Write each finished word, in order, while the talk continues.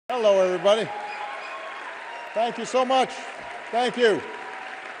Hello, everybody. Thank you so much. Thank you.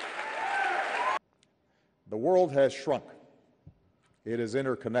 The world has shrunk. It is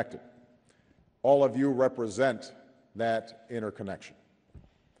interconnected. All of you represent that interconnection.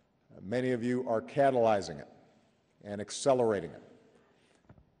 Many of you are catalyzing it and accelerating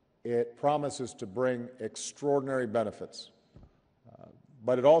it. It promises to bring extraordinary benefits,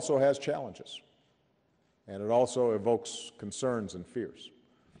 but it also has challenges, and it also evokes concerns and fears.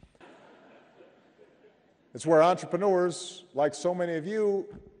 It's where entrepreneurs, like so many of you,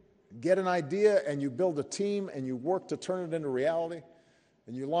 get an idea and you build a team and you work to turn it into reality,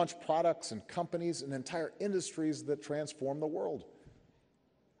 and you launch products and companies and entire industries that transform the world.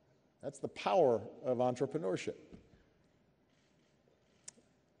 That's the power of entrepreneurship.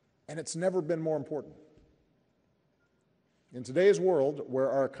 And it's never been more important. In today's world, where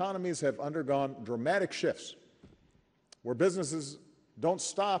our economies have undergone dramatic shifts, where businesses don't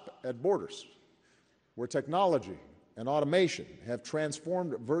stop at borders, where technology and automation have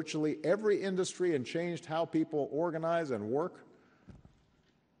transformed virtually every industry and changed how people organize and work,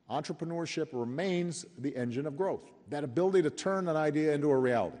 entrepreneurship remains the engine of growth. That ability to turn an idea into a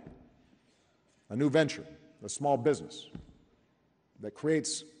reality, a new venture, a small business that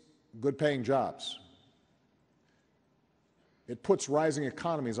creates good-paying jobs. It puts rising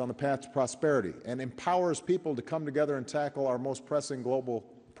economies on the path to prosperity and empowers people to come together and tackle our most pressing global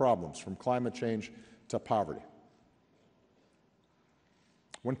problems, from climate change to poverty.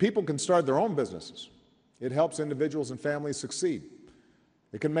 When people can start their own businesses, it helps individuals and families succeed.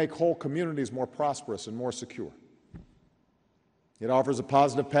 It can make whole communities more prosperous and more secure. It offers a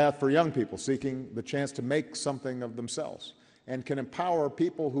positive path for young people seeking the chance to make something of themselves, and can empower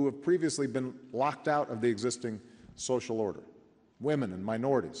people who have previously been locked out of the existing social order, women and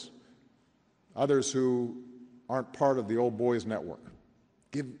minorities, others who aren't part of the old boys network.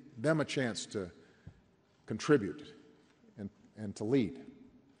 Give them a chance to contribute and to lead.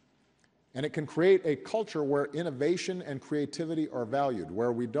 And it can create a culture where innovation and creativity are valued,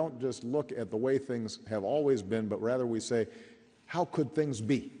 where we don't just look at the way things have always been, but rather we say, how could things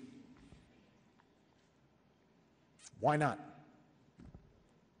be? Why not?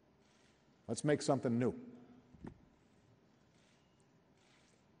 Let's make something new.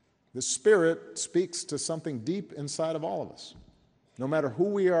 This spirit speaks to something deep inside of all of us, no matter who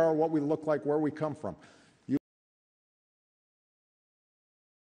we are, what we look like, where we come from.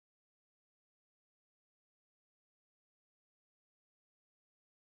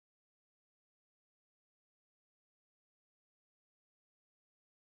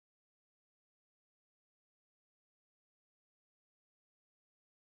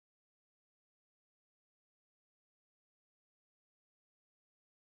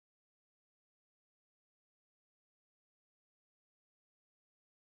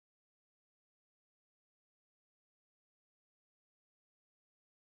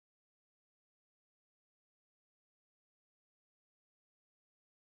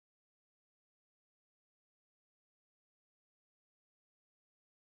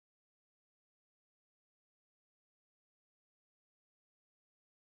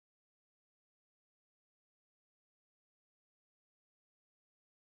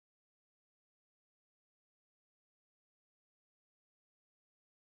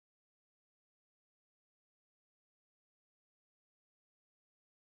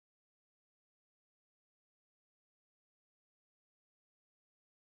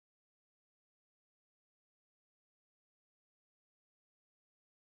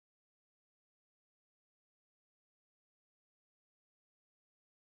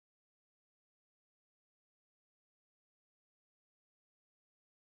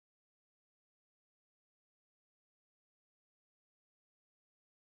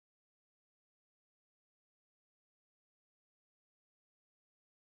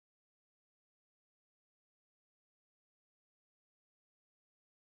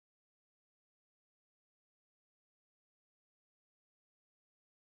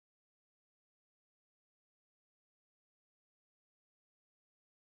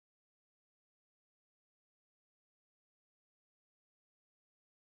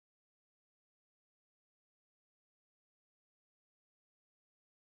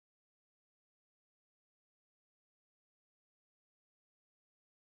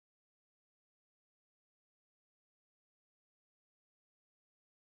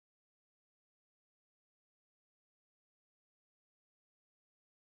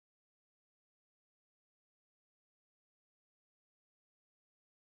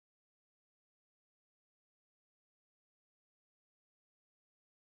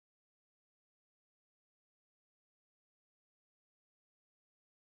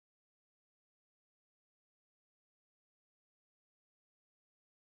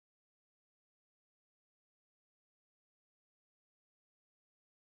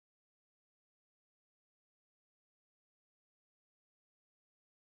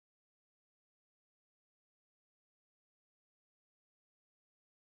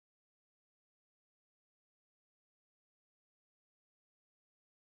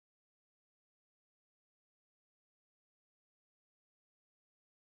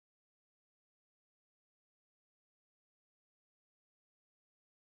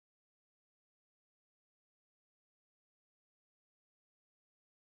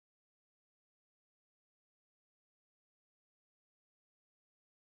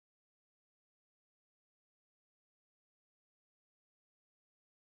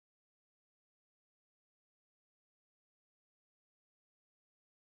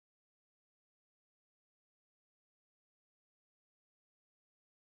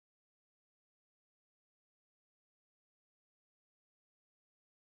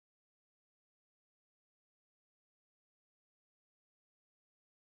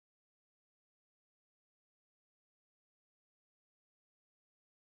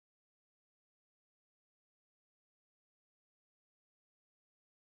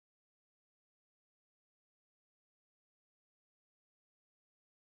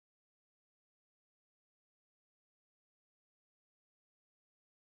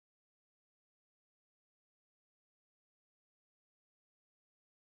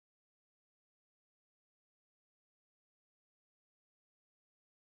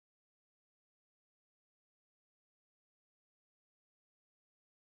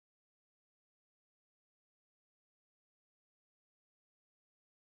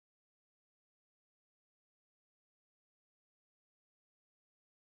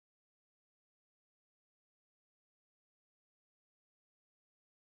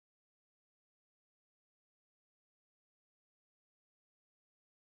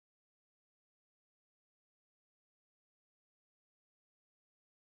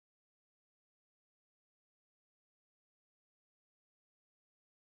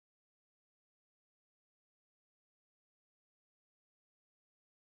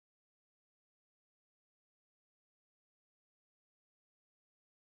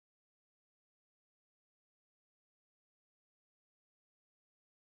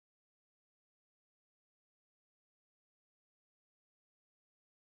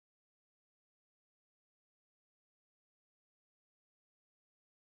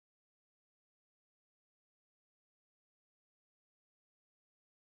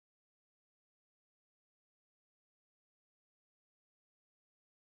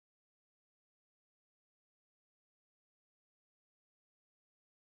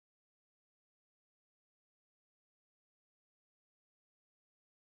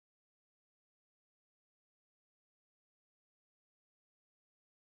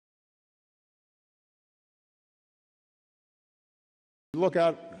 Look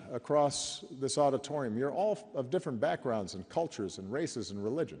out across this auditorium. You're all of different backgrounds and cultures and races and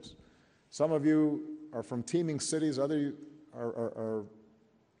religions. Some of you are from teeming cities, others are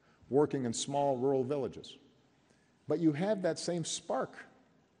working in small rural villages. But you have that same spark,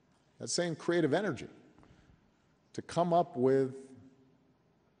 that same creative energy to come up with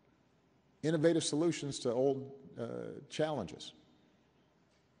innovative solutions to old challenges.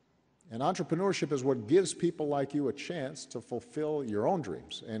 And entrepreneurship is what gives people like you a chance to fulfill your own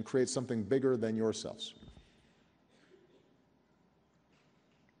dreams and create something bigger than yourselves.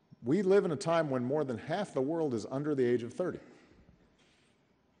 We live in a time when more than half the world is under the age of 30.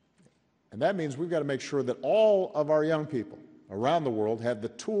 And that means we've got to make sure that all of our young people around the world have the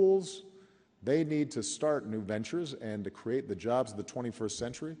tools they need to start new ventures and to create the jobs of the 21st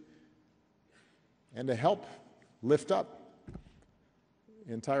century and to help lift up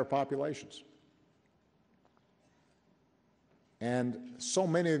entire populations. And so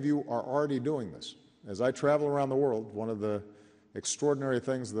many of you are already doing this. As I travel around the world, one of the extraordinary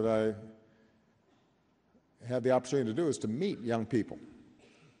things that I have the opportunity to do is to meet young people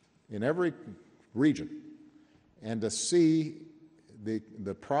in every region and to see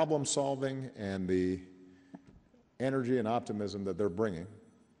the problem solving and the energy and optimism that they're bringing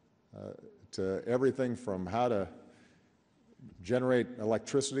to everything from how to generate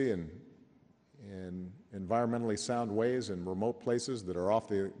electricity in environmentally sound ways in remote places that are off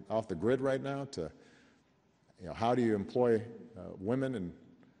the grid right now, to how do you employ women in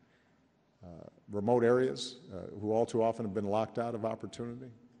remote areas who all too often have been locked out of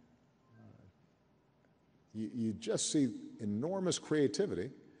opportunity. You just see enormous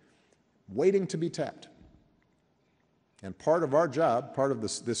creativity waiting to be tapped. And part of our job, part of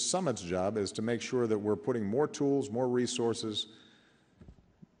this summit's job, is to make sure that we're putting more tools, more resources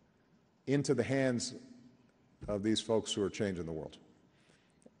into the hands of these folks who are changing the world,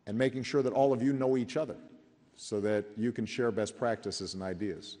 and making sure that all of you know each other so that you can share best practices and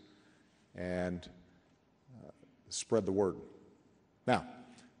ideas and spread the word. Now,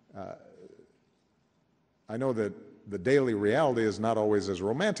 I know that the daily reality is not always as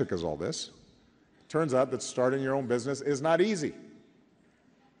romantic as all this. Turns out that starting your own business is not easy.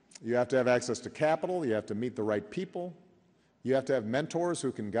 You have to have access to capital, you have to meet the right people, you have to have mentors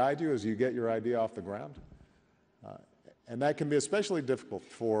who can guide you as you get your idea off the ground. And that can be especially difficult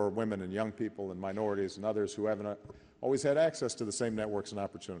for women and young people and minorities and others who haven't always had access to the same networks and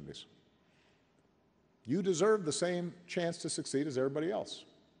opportunities. You deserve the same chance to succeed as everybody else.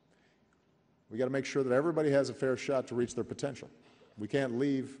 We've got to make sure that everybody has a fair shot to reach their potential. We can't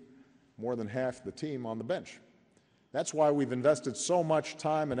leave more than half the team on the bench. That's why we've invested so much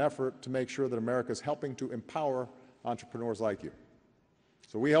time and effort to make sure that America is helping to empower entrepreneurs like you.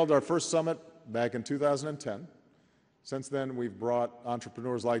 So we held our first summit back in 2010. Since then, we've brought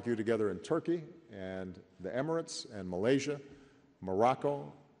entrepreneurs like you together in Turkey and the Emirates and Malaysia,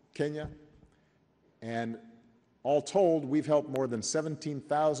 Morocco, Kenya, and all told, we've helped more than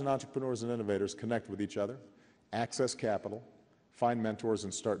 17,000 entrepreneurs and innovators connect with each other, access capital, find mentors,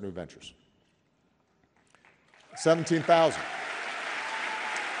 and start new ventures. 17,000.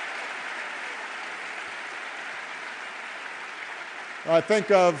 I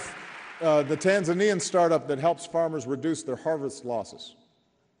think of the Tanzanian startup that helps farmers reduce their harvest losses,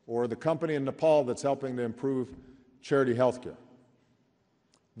 or the company in Nepal that's helping to improve charity health care.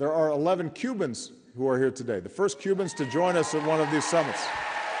 There are 11 Cubans who are here today, the first Cubans to join us at one of these summits.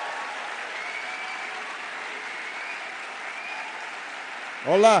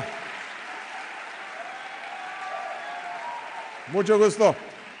 Hola. Mucho gusto.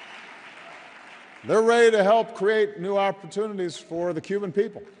 They're ready to help create new opportunities for the Cuban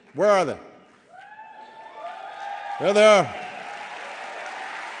people. Where are they? There they are.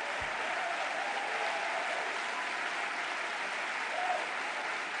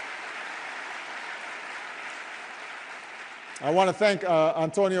 I want to thank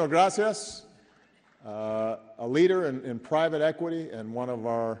Antonio Gracias, a leader in private equity and one of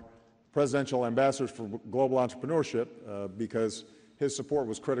our presidential ambassadors for global entrepreneurship, because his support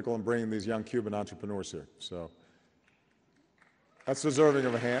was critical in bringing these young Cuban entrepreneurs here. So that's deserving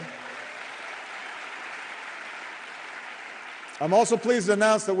of a hand. I'm also pleased to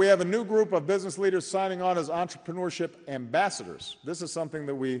announce that we have a new group of business leaders signing on as entrepreneurship ambassadors. This is something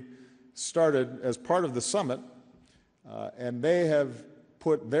that we started as part of the summit, and they have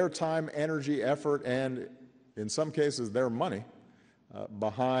put their time, energy, effort, and in some cases their money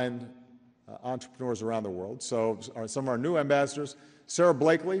behind entrepreneurs around the world. So some of our new ambassadors: Sarah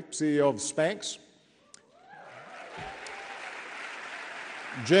Blakely, CEO of Spanx;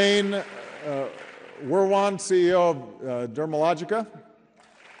 Jane Werwan, CEO of Dermalogica;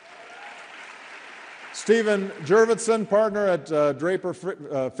 Stephen Jurvetson, partner at Draper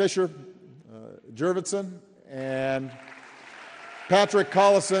Fisher Jurvetson, and Patrick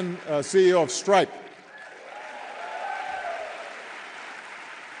Collison, CEO of Stripe.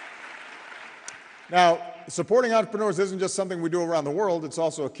 Now, supporting entrepreneurs isn't just something we do around the world, it's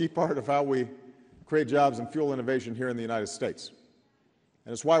also a key part of how we create jobs and fuel innovation here in the United States.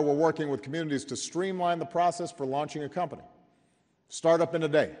 And it's why we're working with communities to streamline the process for launching a company. Startup in a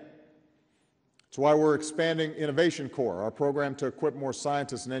day. It's why we're expanding Innovation Corps, our program to equip more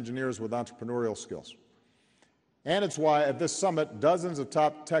scientists and engineers with entrepreneurial skills. And it's why at this summit, dozens of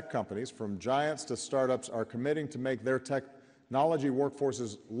top tech companies, from giants to startups, are committing to make their technology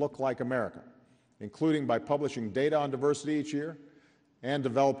workforces look like America, including by publishing data on diversity each year and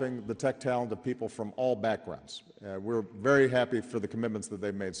developing the tech talent of people from all backgrounds. We're very happy for the commitments that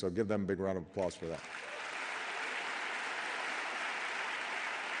they've made, so give them a big round of applause for that.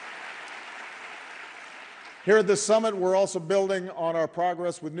 Here at this summit, we're also building on our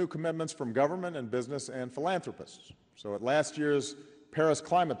progress with new commitments from government and business and philanthropists. So at last year's Paris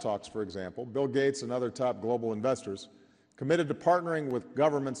climate talks, for example, Bill Gates and other top global investors committed to partnering with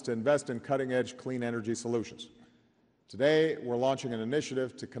governments to invest in cutting-edge clean energy solutions. Today, we're launching an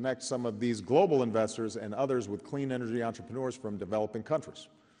initiative to connect some of these global investors and others with clean energy entrepreneurs from developing countries.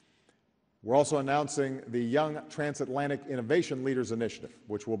 We're also announcing the Young Transatlantic Innovation Leaders Initiative,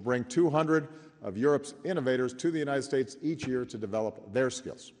 which will bring 200 of Europe's innovators to the United States each year to develop their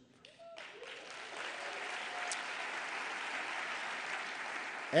skills.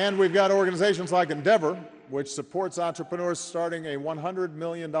 And we've got organizations like Endeavor, which supports entrepreneurs starting a $100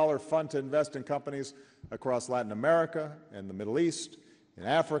 million fund to invest in companies across Latin America and the Middle East, in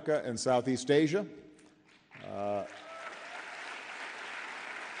Africa and Southeast Asia.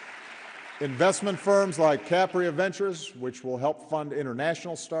 Investment firms like Capria Ventures, which will help fund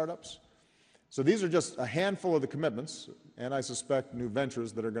international startups. So these are just a handful of the commitments, and I suspect new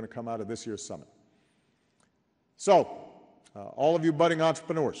ventures that are going to come out of this year's summit. So, all of you budding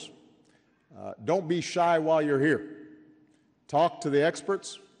entrepreneurs, don't be shy while you're here. Talk to the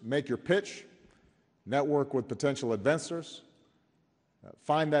experts, make your pitch, network with potential investors,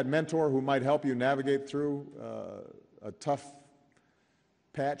 find that mentor who might help you navigate through a tough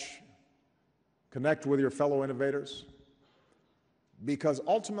patch, connect with your fellow innovators, because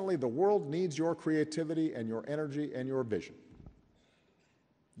ultimately the world needs your creativity and your energy and your vision.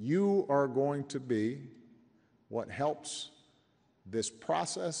 You are going to be what helps this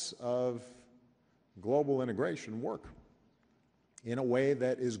process of global integration work in a way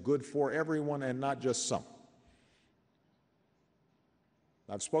that is good for everyone and not just some.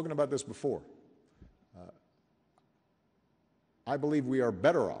 I've spoken about this before. I believe we are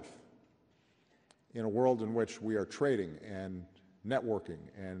better off in a world in which we are trading and networking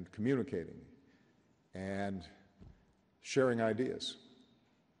and communicating and sharing ideas.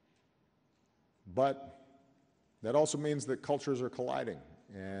 But that also means that cultures are colliding,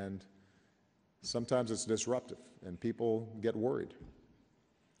 and sometimes it's disruptive, and people get worried.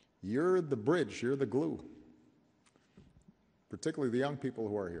 You're the bridge, you're the glue, particularly the young people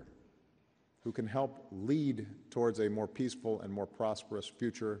who are here, who can help lead towards a more peaceful and more prosperous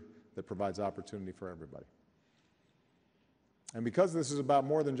future that provides opportunity for everybody. And because this is about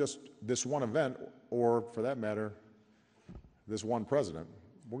more than just this one event, or for that matter, this one president,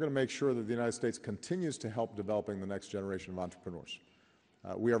 we're going to make sure that the United States continues to help developing the next generation of entrepreneurs.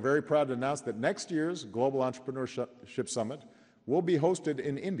 We are very proud to announce that next year's Global Entrepreneurship Summit will be hosted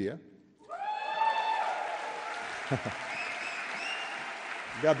in India. We've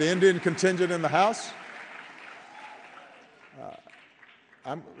got the Indian contingent in the house.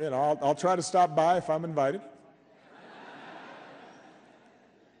 I'll try to stop by if I'm invited.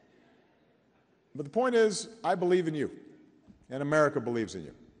 But the point is, I believe in you, and America believes in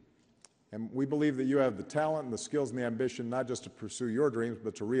you. And we believe that you have the talent and the skills and the ambition not just to pursue your dreams,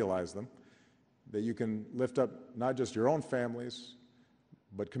 but to realize them, that you can lift up not just your own families,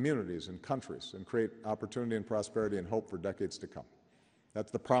 but communities and countries, and create opportunity and prosperity and hope for decades to come.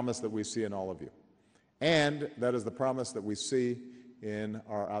 That's the promise that we see in all of you. And that is the promise that we see in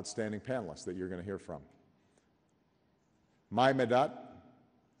our outstanding panelists that you're going to hear from. Mai Medat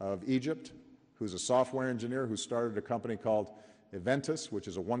of Egypt, who's a software engineer who started a company called Valentus, which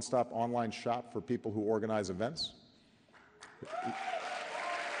is a one-stop online shop for people who organize events.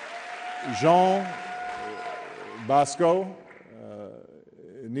 Jean Bosco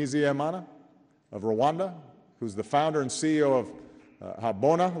Nizeyimana of Rwanda, who's the founder and CEO of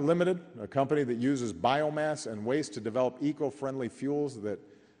Habona Limited, a company that uses biomass and waste to develop eco-friendly fuels that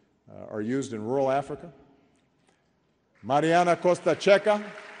are used in rural Africa. Mariana Costa Checa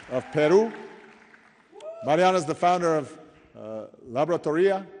of Peru, Mariana is the founder of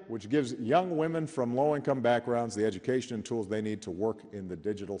Laboratoria, which gives young women from low-income backgrounds the education and tools they need to work in the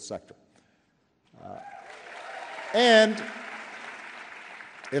digital sector. And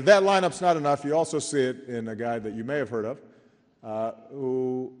if that lineup's not enough, you also see it in a guy that you may have heard of,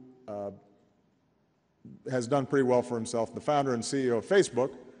 who has done pretty well for himself, the founder and CEO of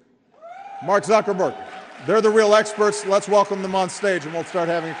Facebook, Mark Zuckerberg. They're the real experts. Let's welcome them on stage, and we'll start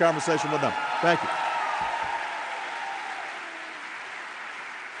having a conversation with them. Thank you.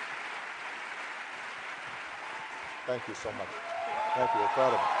 Thank you so much. Thank you. We're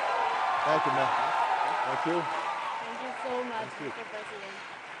proud of you. Thank you, man. Thank you. Thank you so much, Mr.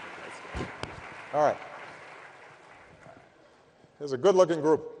 President. All right. There's a good-looking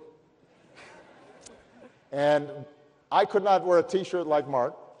group. And I could not wear a T-shirt like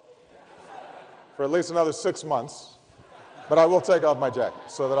Mark for at least another 6 months, but I will take off my jacket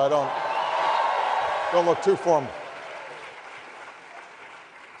so that I don't look too formal.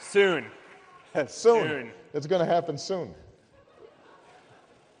 Soon. Soon. It's going to happen soon.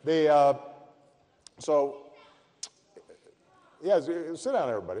 So, yeah, sit down,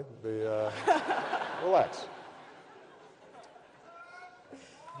 everybody. Relax.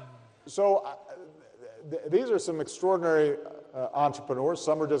 So, these are some extraordinary entrepreneurs.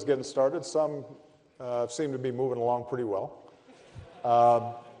 Some are just getting started. Some seem to be moving along pretty well.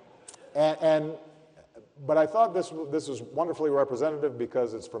 But I thought this was wonderfully representative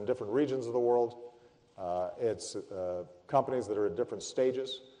because it's from different regions of the world. It's companies that are at different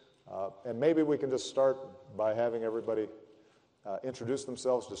stages. And maybe we can just start by having everybody introduce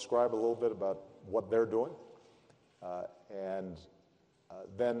themselves, describe a little bit about what they're doing. And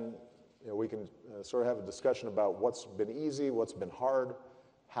then we can sort of have a discussion about what's been easy, what's been hard,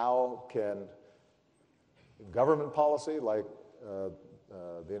 how can government policy, like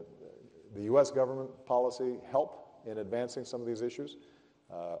the U.S. government policy, help in advancing some of these issues?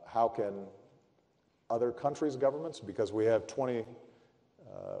 How can other countries' governments, because we have 20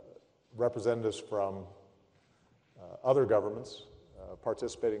 representatives from other governments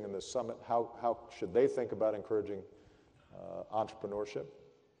participating in this summit, how should they think about encouraging entrepreneurship?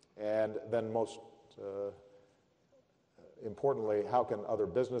 And then most importantly, how can other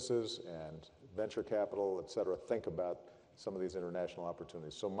businesses and venture capital, et cetera, think about some of these international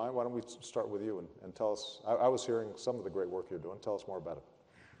opportunities? So why don't we start with you and tell us, I was hearing some of the great work you're doing. Tell us more about it.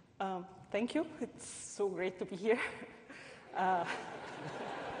 Thank you. It's so great to be here.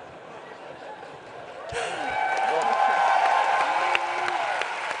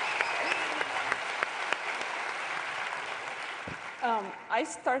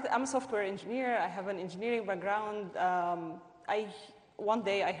 I'm a software engineer. I have an engineering background. One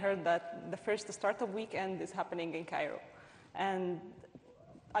day I heard that the first startup weekend is happening in Cairo. And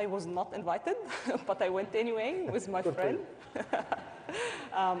I was not invited, but I went anyway with my friend.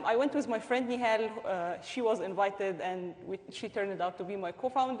 I went with my friend Nihal. She was invited, and she turned out to be my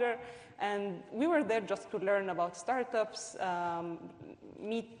co-founder. And we were there just to learn about startups,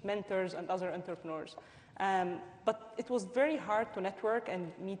 meet mentors and other entrepreneurs. But it was very hard to network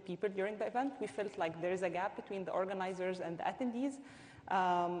and meet people during the event. We felt like there is a gap between the organizers and the attendees.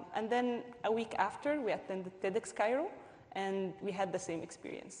 And then a week after, we attended TEDx Cairo, and we had the same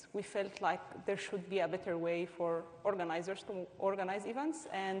experience. We felt like there should be a better way for organizers to organize events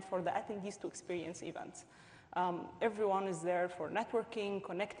and for the attendees to experience events. Everyone is there for networking,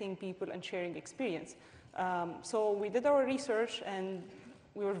 connecting people, and sharing experience. So we did our research, and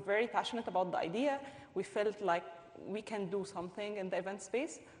we were very passionate about the idea. We felt like we can do something in the event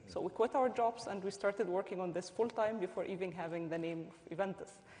space. So we quit our jobs, and we started working on this full-time before even having the name of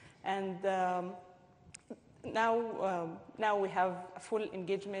Valentus. And now we have a full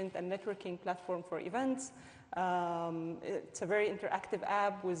engagement and networking platform for events. It's a very interactive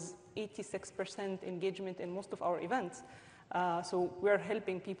app with 86% engagement in most of our events. So we're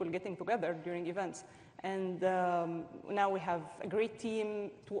helping people getting together during events. And now we have a great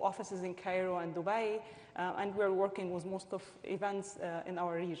team, 2 offices in Cairo and Dubai, and we're working with most of events in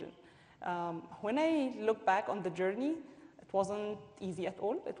our region. When I look back on the journey, it wasn't easy at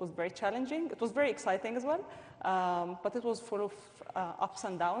all. It was very challenging. It was very exciting as well, but it was full of ups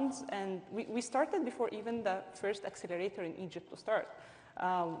and downs. And we started before even the first accelerator in Egypt to start.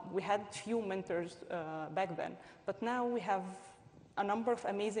 We had few mentors back then, but now we have a number of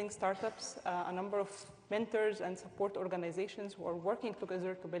amazing startups, a number of mentors and support organizations who are working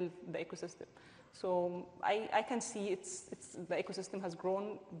together to build the ecosystem. So I can see the ecosystem has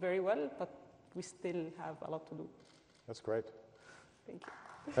grown very well, but we still have a lot to do. That's great. Thank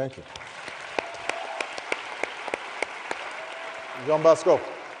you. Thank you. Jean Bosco.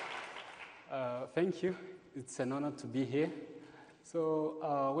 Thank you. It's an honor to be here.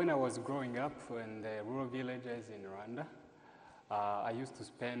 So when I was growing up in the rural villages in Rwanda, I used to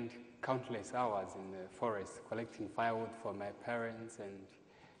spend countless hours in the forest collecting firewood for my parents and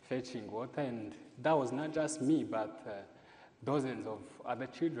fetching water. And that was not just me, but dozens of other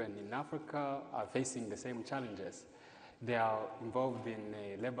children in Africa are facing the same challenges. They are involved in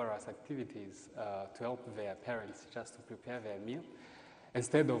laborious activities to help their parents just to prepare their meal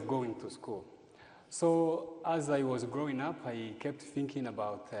instead of going to school. So as I was growing up, I kept thinking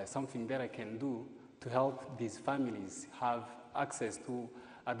about something that I can do to help these families have access to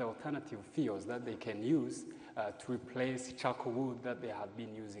other alternative fuels that they can use to replace charcoal wood that they have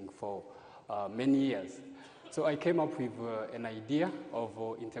been using for many years. So I came up with an idea of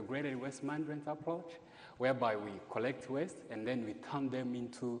an integrated waste management approach, whereby we collect waste and then we turn them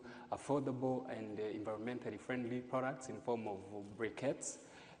into affordable and environmentally friendly products in form of briquettes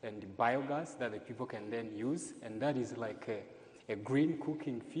and biogas that the people can then use. And that is like a green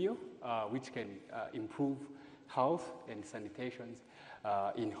cooking fuel, which can improve health and sanitation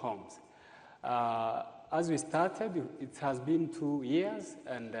in homes. As we started, it has been 2 years,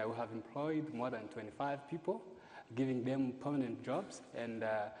 and we have employed more than 25 people, giving them permanent jobs, and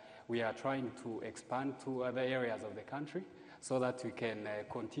we are trying to expand to other areas of the country so that we can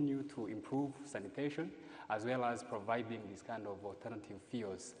continue to improve sanitation, as well as providing this kind of alternative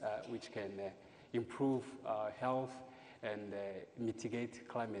fuels, which can improve health and mitigate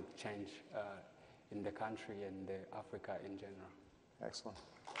climate change in the country and Africa in general. Excellent.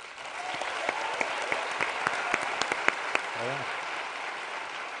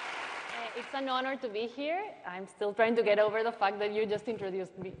 It's an honor to be here. I'm still trying to get over the fact that you just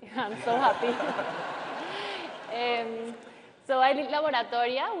introduced me. I'm so happy. So I lead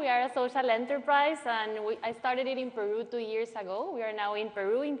Laboratoria. We are a social enterprise, and I started it in Peru 2 years ago. We are now in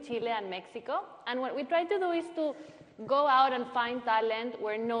Peru, in Chile, and Mexico. And what we try to do is to go out and find talent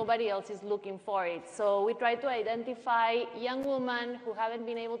where nobody else is looking for it. So we try to identify young women who haven't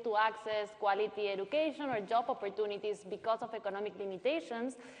been able to access quality education or job opportunities because of economic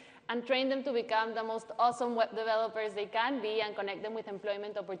limitations, and train them to become the most awesome web developers they can be and connect them with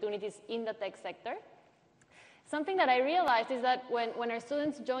employment opportunities in the tech sector. Something that I realized is that when our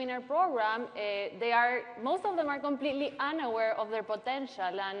students join our program, most of them are completely unaware of their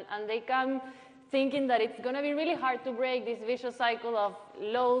potential, and they come thinking that it's going to be really hard to break this vicious cycle of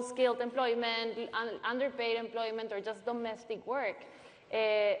low-skilled employment, underpaid employment, or just domestic work.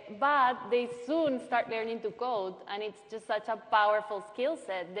 But they soon start learning to code, and it's just such a powerful skill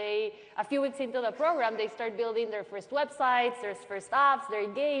set. A few weeks into the program, they start building their first websites, their first apps, their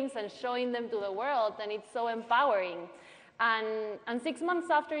games, and showing them to the world, and it's so empowering. And 6 months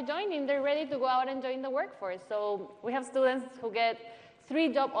after joining, they're ready to go out and join the workforce. So we have students who get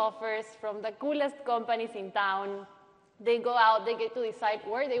 3 job offers from the coolest companies in town. They go out, they get to decide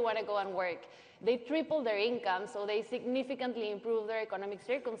where they want to go and work. They triple their income, so they significantly improve their economic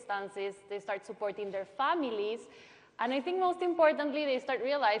circumstances. They start supporting their families. And I think most importantly, they start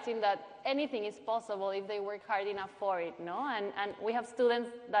realizing that anything is possible if they work hard enough for it, no? And we have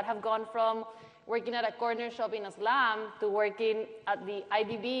students that have gone from working at a corner shop in a slum to working at the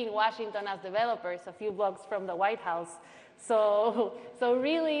IDB in Washington as developers, a few blocks from the White House. So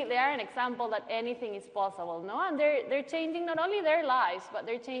really, they are an example that anything is possible, no? And they're changing not only their lives, but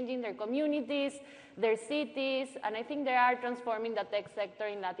they're changing their communities, their cities, and I think they are transforming the tech sector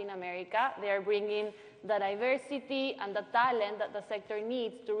in Latin America. They are bringing the diversity and the talent that the sector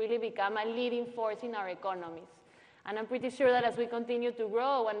needs to really become a leading force in our economies. And I'm pretty sure that as we continue to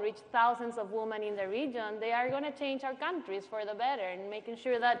grow and reach thousands of women in the region, they are going to change our countries for the better, and making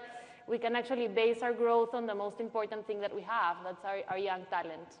sure that we can actually base our growth on the most important thing that we have. That's our young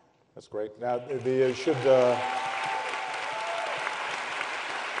talent. That's great. Now,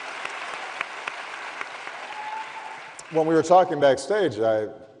 when we were talking backstage, I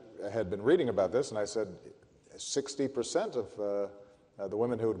had been reading about this, and I said 60% of the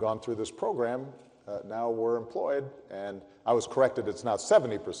women who had gone through this program now were employed, and I was corrected. It's now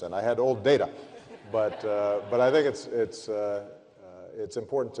 70%. I had old data, but I think it's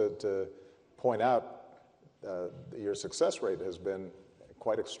important to point out your success rate has been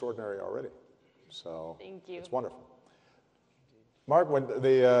quite extraordinary already. So thank you. It's wonderful. Mark, when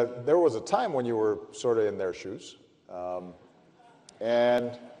there was a time when you were sort of in their shoes,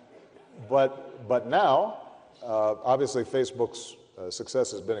 but now, obviously, Facebook's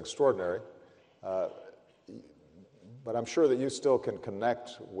success has been extraordinary. But I'm sure that you still can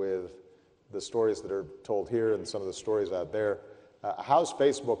connect with the stories that are told here and some of the stories out there. How's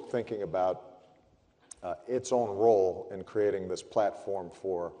Facebook thinking about its own role in creating this platform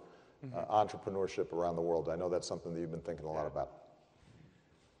for entrepreneurship around the world? I know that's something that you've been thinking a lot about.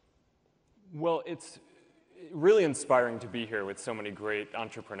 Well, it's really inspiring to be here with so many great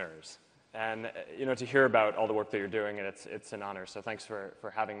entrepreneurs. And to hear about all the work that you're doing, and it's an honor, so thanks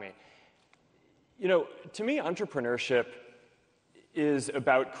for having me. To me, entrepreneurship is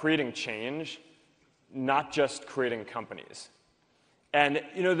about creating change, not just creating companies. And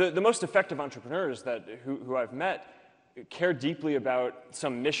the most effective entrepreneurs who I've met care deeply about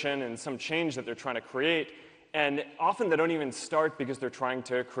some mission and some change that they're trying to create, and often they don't even start because they're trying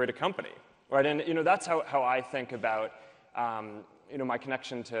to create a company, right? And that's how I think about my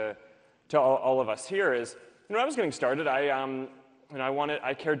connection to all of us here is, when I was getting started,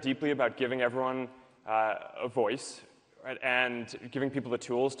 I cared deeply about giving everyone a voice, right, and giving people the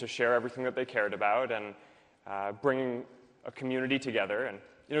tools to share everything that they cared about, and bringing a community together. And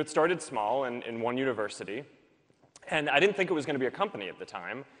it started small in one university, and I didn't think it was going to be a company at the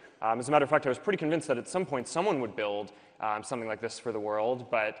time. As a matter of fact, I was pretty convinced that at some point someone would build something like this for the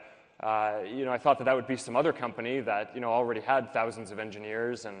world, but I thought that would be some other company that already had thousands of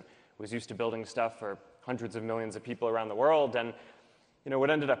engineers and was used to building stuff for hundreds of millions of people around the world. And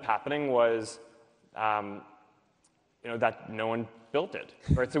what ended up happening was that no one built it,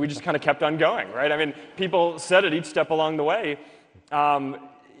 right? So we just kind of kept on going, right? I mean, people said at each step along the way,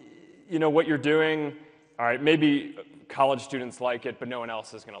 what you're doing, all right, maybe college students like it, but no one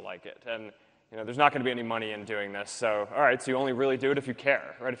else is going to like it. And there's not going to be any money in doing this. So, all right, so you only really do it if you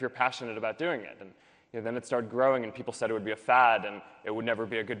care, right? If you're passionate about doing it. And then it started growing, and people said it would be a fad, and it would never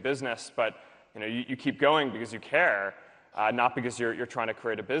be a good business. But you keep going because you care, not because you're trying to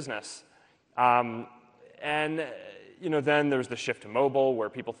create a business. And then there's the shift to mobile, where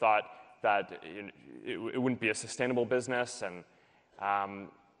people thought that it wouldn't be a sustainable business. And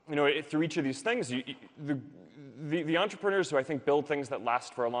through each of these things, the entrepreneurs who I think build things that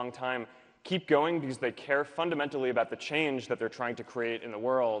last for a long time keep going because they care fundamentally about the change that they're trying to create in the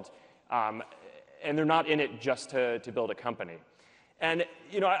world. And they're not in it just to build a company. And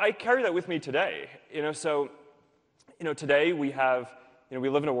I carry that with me today. So today we have, we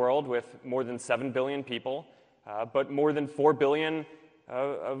live in a world with more than 7 billion people, but more than 4 billion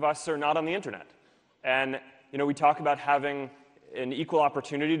of us are not on the internet. And we talk about having an equal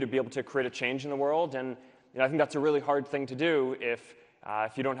opportunity to be able to create a change in the world, and I think that's a really hard thing to do if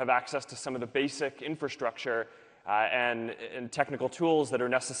you don't have access to some of the basic infrastructure and technical tools that are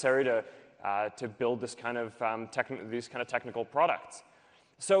necessary to build this kind of these kind of technical products.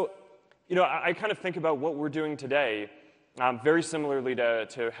 So, I kind of think about what we're doing today very similarly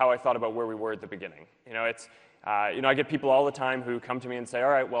to how I thought about where we were at the beginning. I get people all the time who come to me and say, all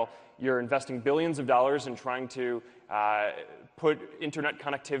right, well, you're investing billions of dollars in trying to put internet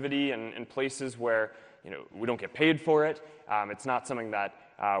connectivity in places where we don't get paid for it. It's not something that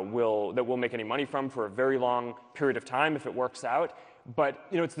we'll make any money from for a very long period of time if it works out. But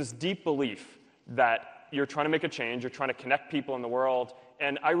it's this deep belief that you're trying to make a change, you're trying to connect people in the world,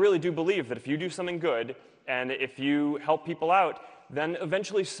 and I really do believe that if you do something good and if you help people out, then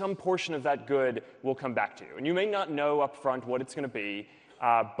eventually some portion of that good will come back to you. And you may not know up front what it's going to be,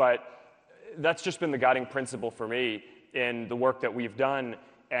 but that's just been the guiding principle for me in the work that we've done,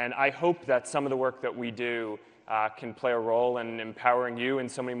 and I hope that some of the work that we do can play a role in empowering you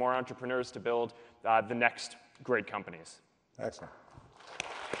and so many more entrepreneurs to build the next great companies. Excellent.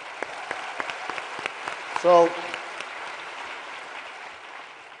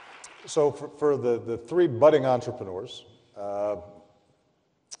 So for the three budding entrepreneurs,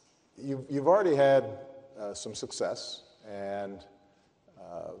 you've already had some success and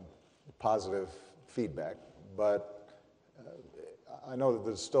positive feedback, but I know that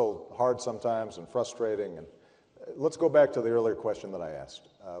it's still hard sometimes and frustrating. And let's go back to the earlier question that I asked.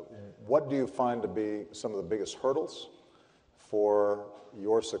 What do you find to be some of the biggest hurdles for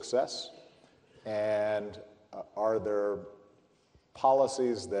your success? And are there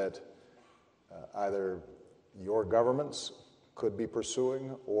policies that either your governments could be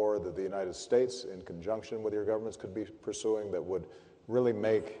pursuing or that the United States, in conjunction with your governments, could be pursuing that would really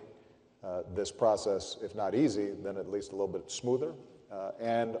make this process, if not easy, then at least a little bit smoother?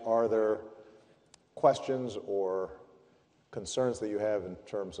 And are there questions or concerns that you have in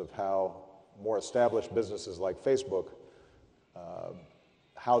terms of how more established businesses like Facebook,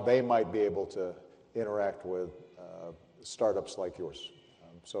 how they might be able to interact with startups like yours?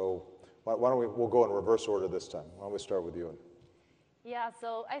 So why don't we'll go in reverse order this time. Why don't we start with you? Yeah,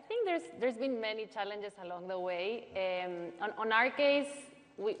 so I think there's been many challenges along the way. On our case,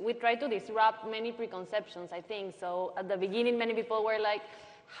 we try to disrupt many preconceptions, I think. So at the beginning, many people were like,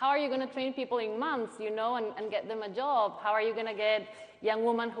 how are you going to train people in months, you know, and get them a job? How are you going to get young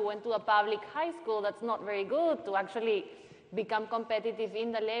women who went to a public high school that's not very good to actually become competitive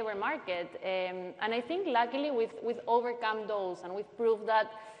in the labor market? And I think luckily we've overcome those, and we've proved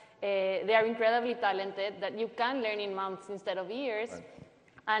that they are incredibly talented, that you can learn in months instead of years. Right.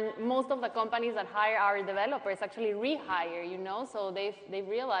 And most of the companies that hire our developers actually rehire, you know, so they've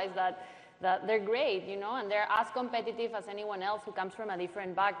realized that they're great, you know, and they're as competitive as anyone else who comes from a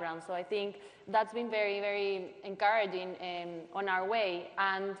different background. So I think that's been very, very encouraging on our way.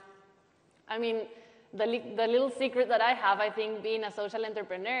 And I mean, the little secret that I have, I think, being a social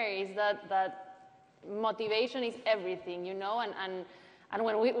entrepreneur is that motivation is everything, you know, and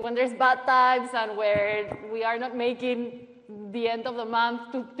when there's bad times and where we are not making the end of the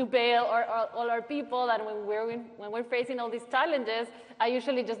month to pay all our people, and when we're facing all these challenges, I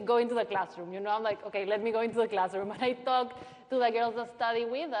usually just go into the classroom, you know, I'm like, okay, let me go into the classroom, and I talk to the girls that study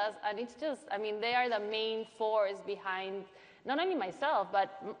with us, and it's just, I mean, they are the main force behind not only myself,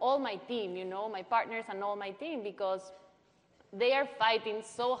 but all my team, you know, my partners and all my team, because they are fighting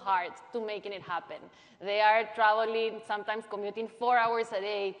so hard to making it happen. They are traveling, sometimes commuting 4 hours a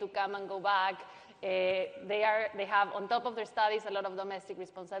day to come and go back. They have, on top of their studies, a lot of domestic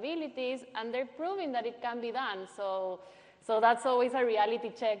responsibilities, and they're proving that it can be done. So that's always a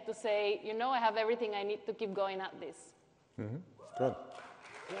reality check to say, you know, I have everything I need to keep going at this. Mm-hmm. Good.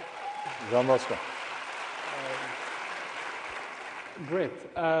 John Mosca. Great.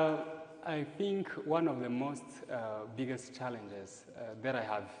 I think one of the most biggest challenges that I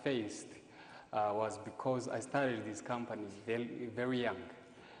have faced was because I started this company very, very young.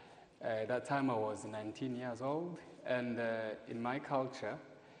 At that time I was 19 years old, and in my culture,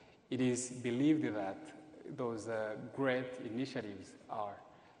 it is believed that those great initiatives are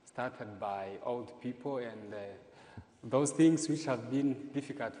started by old people, and those things which have been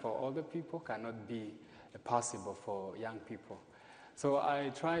difficult for older people cannot be possible for young people. So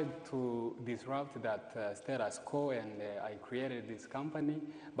I tried to disrupt that status quo, and I created this company.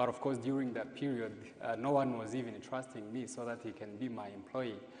 But of course, during that period, no one was even trusting me so that he can be my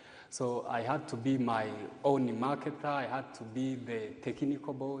employee. So I had to be my own marketer, I had to be the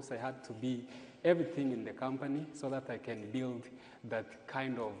technical boss, I had to be everything in the company so that I can build that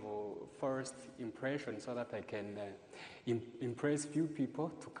kind of first impression, so that I can impress few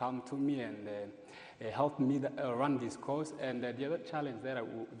people to come to me and help me run this course. And the other challenge that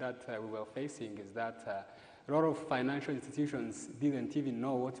we were facing is that a lot of financial institutions didn't even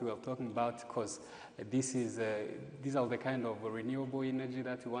know what we were talking about, because these are the kind of renewable energy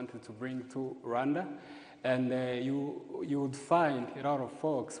that we wanted to bring to Rwanda. And you would find a lot of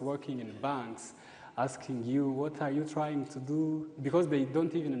folks working in banks asking you, what are you trying to do? Because they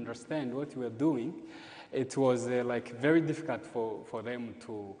don't even understand what you are doing. It was like very difficult for them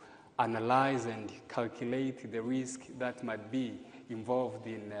to analyze and calculate the risk that might be involved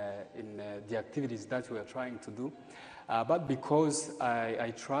in the activities that we are trying to do. But because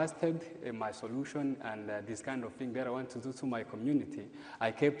I trusted my solution and this kind of thing that I want to do to my community,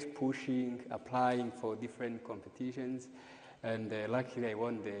 I kept pushing, applying for different competitions, and luckily I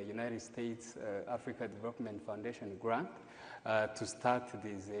won the United States Africa Development Foundation grant to start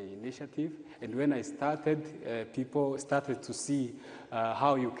this initiative. And when I started, people started to see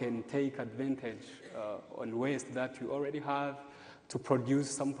how you can take advantage on waste that you already have to produce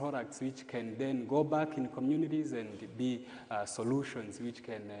some products which can then go back in communities and be solutions which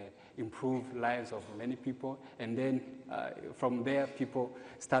can improve lives of many people. And then from there, people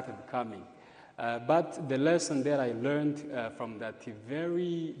started coming. But the lesson that I learned from that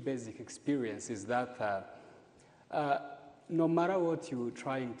very basic experience is that no matter what you're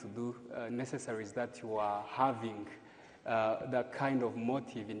trying to do, necessary is that you are having that kind of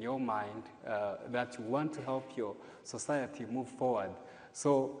motive in your mind that you want to help your society move forward.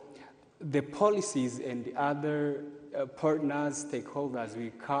 So the policies and the other partners, stakeholders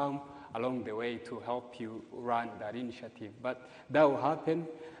will come along the way to help you run that initiative. But that will happen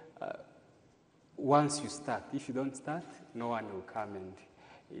once you start. If you don't start, no one will come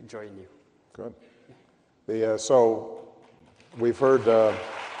and join you. Good. So we've heard, no,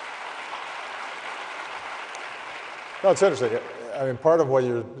 it's interesting. I mean, part of what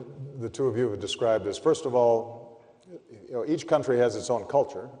the two of you have described is, first of all, you know, each country has its own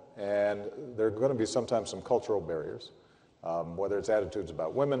culture, and there are going to be sometimes some cultural barriers, whether it's attitudes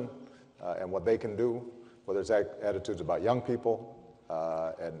about women and what they can do, whether it's attitudes about young people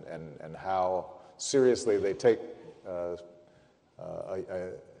and how seriously they take a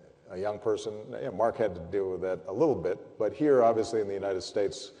young person. Yeah, Mark had to deal with that a little bit, but here, obviously, in the United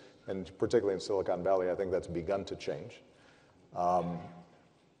States, and particularly in Silicon Valley, I think that's begun to change.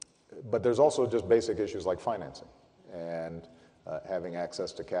 but there's also just basic issues like financing and having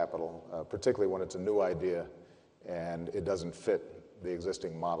access to capital, particularly when it's a new idea and it doesn't fit the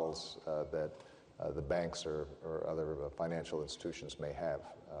existing models that the banks or other financial institutions may have.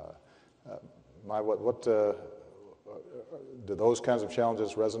 Do those kinds of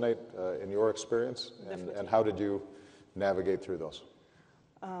challenges resonate in your experience? And how did you navigate through those?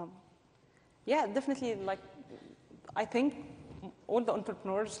 Yeah, definitely. Like, I think all the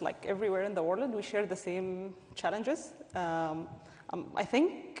entrepreneurs, like everywhere in the world, we share the same challenges. I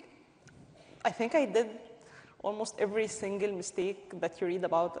think I did almost every single mistake that you read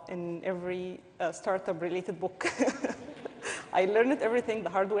about in every startup-related book. I learned everything the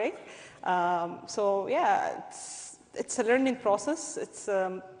hard way. So yeah, it's a learning process. It's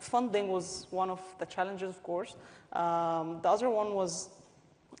funding was one of the challenges, of course. The other one was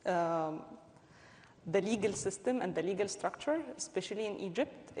the legal system and the legal structure, especially in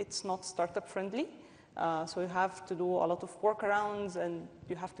Egypt. It's not startup friendly. So you have to do a lot of workarounds and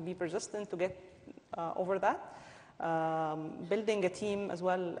you have to be persistent to get over that. Building a team as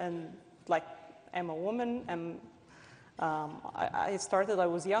well, and like I'm a woman, and I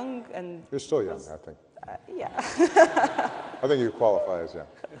was young, and you're still young, I think. Yeah. I think you qualify as young.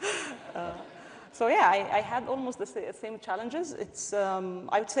 So yeah, I had almost the same challenges. It's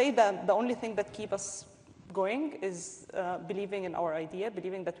I would say that the only thing that keeps us going is believing in our idea,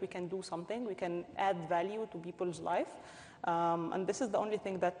 believing that we can do something, we can add value to people's life, and this is the only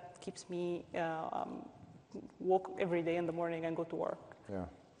thing that keeps me walk every day in the morning and go to work. Yeah.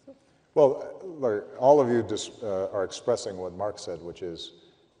 Well, look, all of you just are expressing what Mark said, which is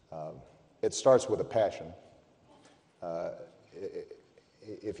it starts with a passion.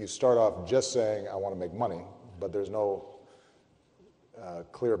 If you start off just saying, I want to make money, but there's no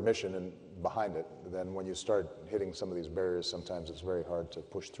clear mission behind it, then when you start hitting some of these barriers, sometimes it's very hard to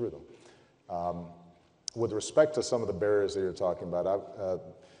push through them. With respect to some of the barriers that you're talking about,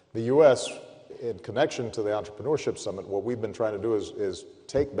 the U.S., in connection to the Entrepreneurship Summit, what we've been trying to do is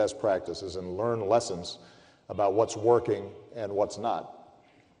take best practices and learn lessons about what's working and what's not.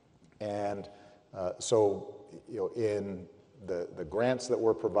 And so, in the grants that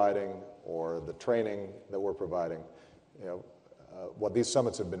we're providing or the training that we're providing, what these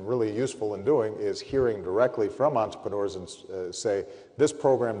summits have been really useful in doing is hearing directly from entrepreneurs and say, this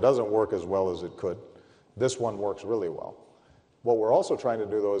program doesn't work as well as it could. This one works really well. What we're also trying to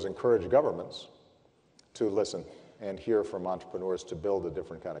do, though, is encourage governments to listen and hear from entrepreneurs to build a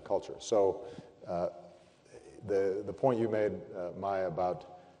different kind of culture. So the point you made, Maya,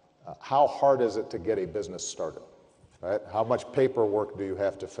 about how hard is it to get a business started, right? How much paperwork do you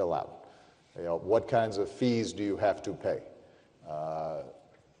have to fill out? What kinds of fees do you have to pay?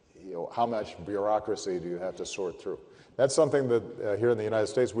 How much bureaucracy do you have to sort through? That's something that here in the United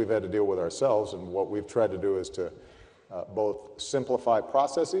States we've had to deal with ourselves, and what we've tried to do is to both simplify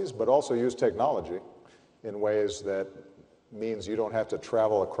processes, but also use technology in ways that means you don't have to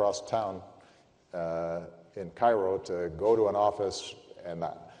travel across town in Cairo to go to an office and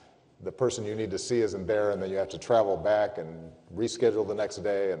the person you need to see isn't there, and then you have to travel back and reschedule the next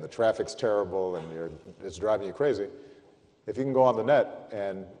day, and the traffic's terrible, and it's driving you crazy. If you can go on the net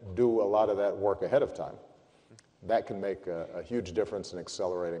and do a lot of that work ahead of time, that can make a huge difference in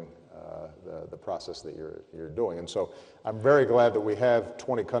accelerating the process that you're doing. And so I'm very glad that we have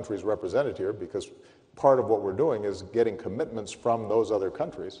 20 countries represented here, because part of what we're doing is getting commitments from those other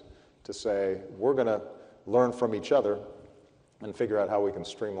countries to say, we're going to learn from each other and figure out how we can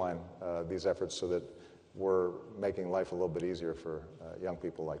streamline these efforts so that we're making life a little bit easier for young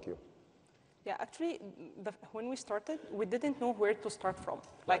people like you. Yeah, actually, when we started, we didn't know where to start from.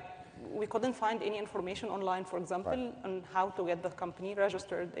 Like, we couldn't find any information online, for example, right, on how to get the company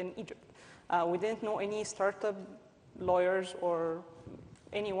registered in Egypt. We didn't know any startup lawyers or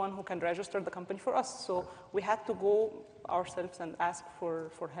anyone who can register the company for us. So we had to go ourselves and ask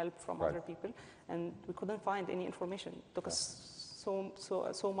for help from right, other people, and we couldn't find any information. It took us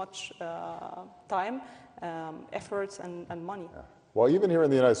so much time, efforts, and money. Yeah. Well, even here in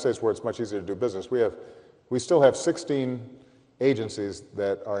the United States, where it's much easier to do business, we still have 16 agencies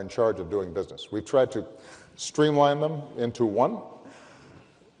that are in charge of doing business. We've tried to streamline them into one.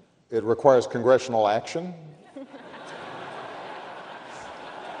 It requires congressional action.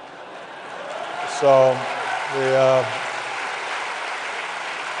 So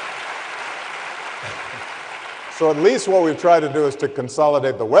so at least what we've tried to do is to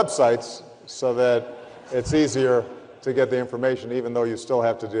consolidate the websites so that it's easier to get the information, even though you still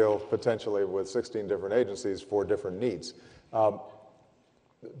have to deal potentially with 16 different agencies for different needs.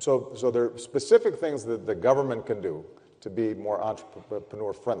 So there are specific things that the government can do to be more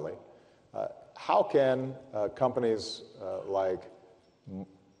entrepreneur friendly. How can companies like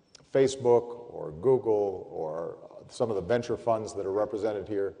Facebook or Google or some of the venture funds that are represented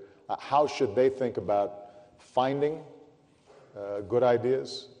here, how should they think about finding good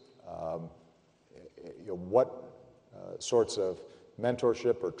ideas? What sorts of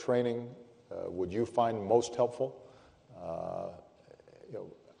mentorship or training would you find most helpful?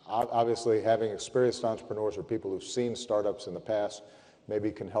 Obviously, having experienced entrepreneurs or people who've seen startups in the past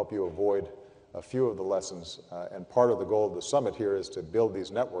maybe can help you avoid a few of the lessons. And part of the goal of the summit here is to build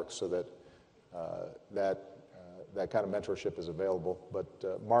these networks so that that kind of mentorship is available.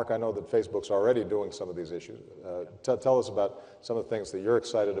 But Mark, I know that Facebook's already doing some of these issues. Tell us about some of the things that you're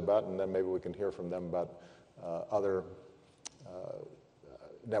excited about, and then maybe we can hear from them about other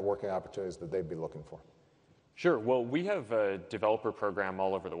networking opportunities that they'd be looking for. Sure. Well, we have a developer program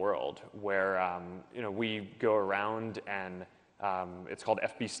all over the world where we go around and it's called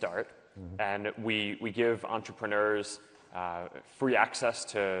FB Start, and we give entrepreneurs free access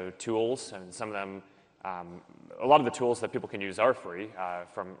to tools, and some of them, a lot of the tools that people can use are free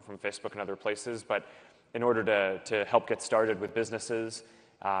from Facebook and other places. But in order to help get started with businesses,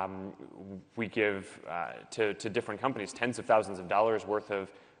 we give to different companies tens of thousands of dollars worth of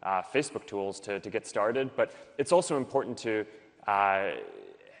Facebook tools to get started. But it's also important to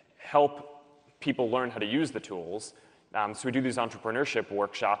help people learn how to use the tools. So we do these entrepreneurship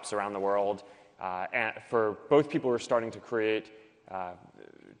workshops around the world and for both people who are starting to create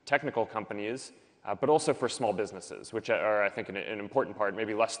technical companies, but also for small businesses, which are, I think, an important part,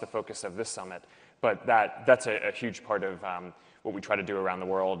 maybe less the focus of this summit. But that's a huge part of what we try to do around the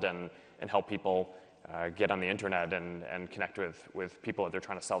world and help people get on the internet and connect with people that they're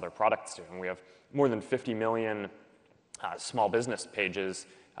trying to sell their products to. And we have more than 50 million small business pages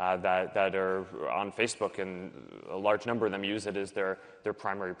that are on Facebook, and a large number of them use it as their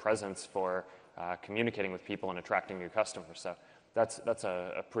primary presence for communicating with people and attracting new customers. So that's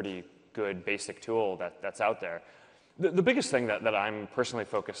a pretty good basic tool that's out there. The biggest thing that I'm personally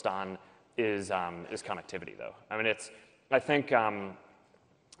focused on is connectivity, though. I mean, I think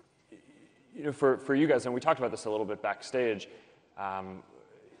for you guys, and we talked about this a little bit backstage,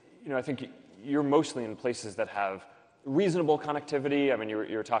 I think you're mostly in places that have reasonable connectivity. I mean, you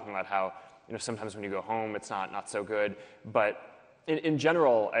were talking about how sometimes when you go home it's not so good, but in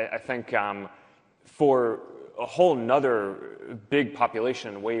general, I think for a whole nother big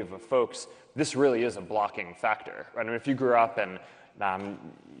population wave of folks, this really is a blocking factor. Right? I mean, if you grew up and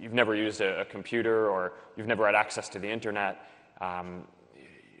you've never used a computer or you've never had access to the internet,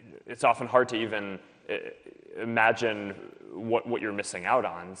 it's often hard to even imagine what you're missing out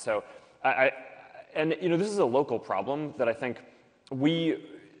on. So this is a local problem that I think we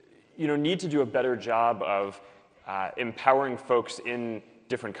need to do a better job of empowering folks in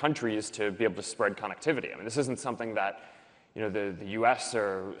different countries to be able to spread connectivity. I mean, this isn't something that the US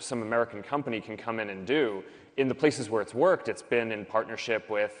or some American company can come in and do. In the places where it's worked, it's been in partnership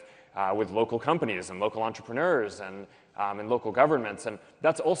with local companies and local entrepreneurs and local governments. And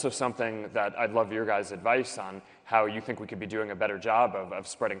that's also something that I'd love your guys' advice on, how you think we could be doing a better job of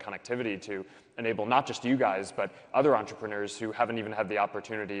spreading connectivity to enable not just you guys, but other entrepreneurs who haven't even had the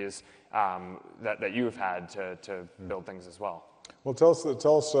opportunities that you've had to build things as well. Well, tell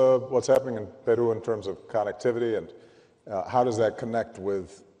us what's happening in Peru in terms of connectivity, and how does that connect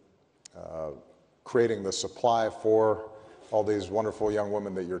with creating the supply for all these wonderful young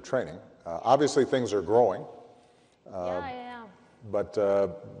women that you're training? Obviously, things are growing. Yeah. But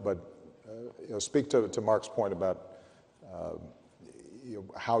speak to Mark's point about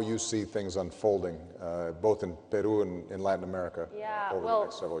how you see things unfolding, both in Peru and in Latin America over the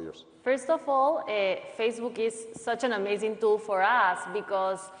next several years. First of all, Facebook is such an amazing tool for us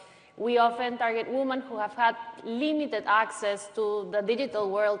because we often target women who have had limited access to the digital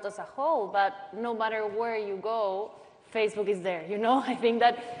world as a whole, but no matter where you go, Facebook is there, I think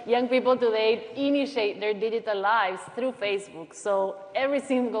that young people today initiate their digital lives through Facebook. So every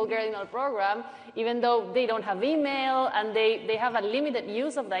single girl in our program, even though they don't have email and they have a limited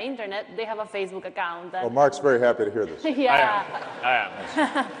use of the internet, they have a Facebook account. Well, Mark's very happy to hear this. Yeah.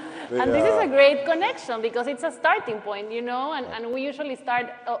 I am. And this is a great connection because it's a starting point, and we usually start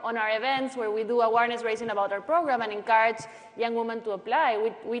on our events where we do awareness raising about our program and encourage young women to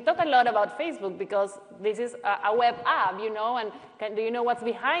apply. We talk a lot about Facebook because this is a web app, and do you know what's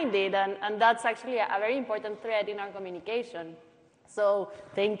behind it? And that's actually a very important thread in our communication. So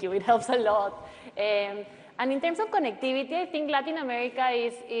thank you, it helps a lot. And in terms of connectivity, I think Latin America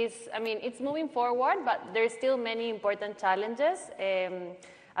it's moving forward, but there's still many important challenges.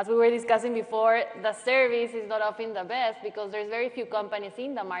 as we were discussing before, the service is not often the best because there's very few companies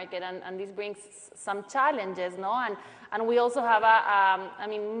in the market, and this brings some challenges, no? And we also have I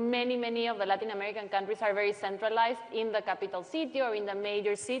mean, many of the Latin American countries are very centralized in the capital city or in the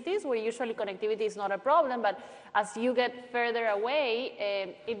major cities where usually connectivity is not a problem, but as you get further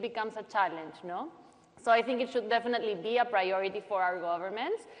away, it becomes a challenge, no? So I think it should definitely be a priority for our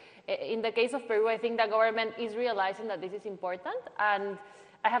governments. In the case of Peru, I think the government is realizing that this is important, and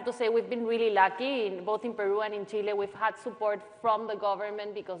I have to say we've been really lucky, both in Peru and in Chile. We've had support from the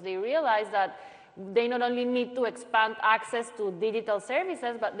government because they realize that they not only need to expand access to digital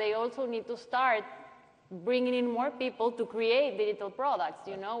services, but they also need to start bringing in more people to create digital products.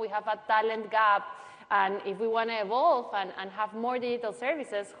 You know, we have a talent gap, and if we want to evolve and have more digital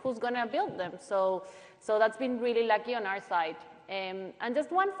services, who's going to build them? So that's been really lucky on our side. And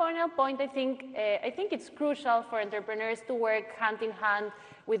just one final point, I think it's crucial for entrepreneurs to work hand in hand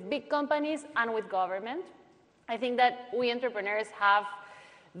with big companies and with government. I think that we entrepreneurs have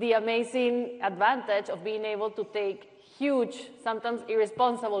the amazing advantage of being able to take huge, sometimes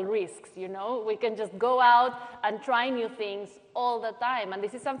irresponsible risks, you know? We can just go out and try new things all the time. And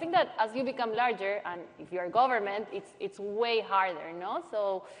this is something that as you become larger, and if you're a government, it's way harder, no?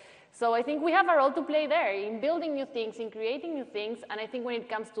 So I think we have a role to play there in building new things, in creating new things, and I think when it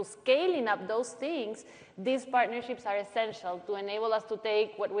comes to scaling up those things, these partnerships are essential to enable us to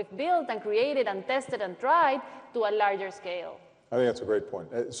take what we've built and created and tested and tried to a larger scale. I think that's a great point.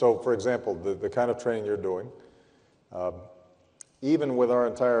 So, for example, the kind of training you're doing, even with our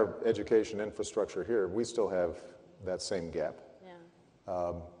entire education infrastructure here, we still have that same gap.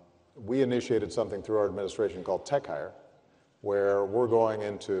 Yeah. We initiated something through our administration called Tech Hire, where we're going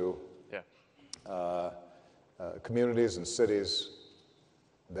into communities and cities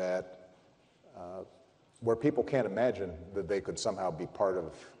that where people can't imagine that they could somehow be part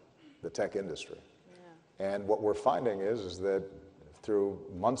of the tech industry. Yeah. And what we're finding is that through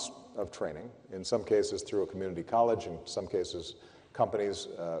months of training, in some cases through a community college, in some cases companies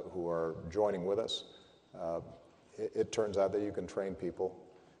who are joining with us, it turns out that you can train people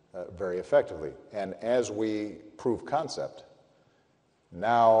very effectively. And as we prove concept,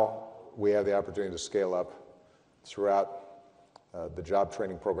 now we have the opportunity to scale up throughout the job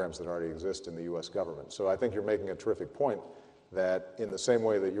training programs that already exist in the U.S. government. So I think you're making a terrific point that in the same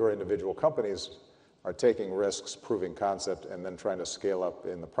way that your individual companies are taking risks, proving concept, and then trying to scale up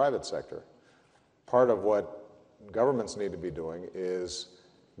in the private sector, part of what governments need to be doing is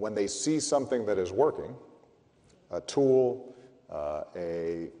when they see something that is working, a tool,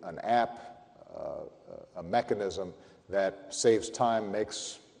 an app, a mechanism that saves time,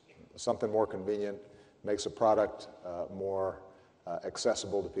 makes something more convenient, makes a product more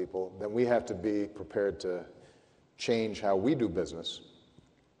accessible to people, then we have to be prepared to change how we do business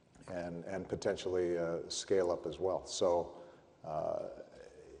and potentially scale up as well. So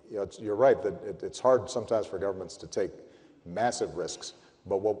you know, you're right that it's hard sometimes for governments to take massive risks,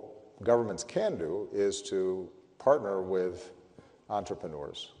 but what governments can do is to partner with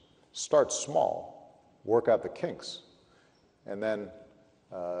entrepreneurs, start small, work out the kinks, and then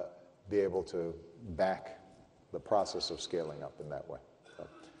be able to back the process of scaling up in that way.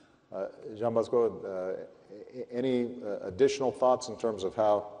 So, Jean Bosco, any additional thoughts in terms of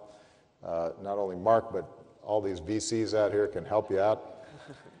how not only Mark, but all these VCs out here can help you out?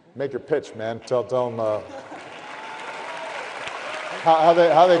 Make your pitch, man. Tell them how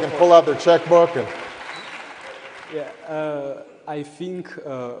they can pull out their checkbook. And Yeah, I think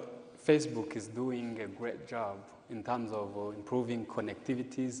Facebook is doing a great job in terms of improving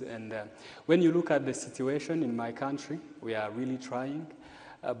connectivities. And when you look at the situation in my country, we are really trying,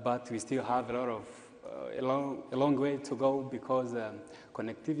 but we still have a lot of a long way to go because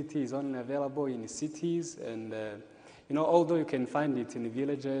connectivity is only available in cities, and you know, although you can find it in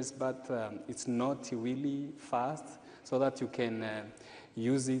villages, but it's not really fast, so that you can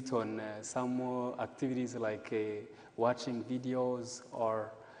use it on some more activities like watching videos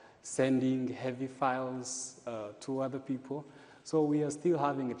or sending heavy files to other people. So we are still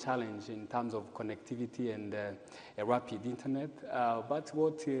having a challenge in terms of connectivity and a rapid internet. But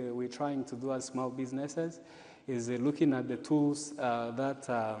what we're trying to do as small businesses is looking at the tools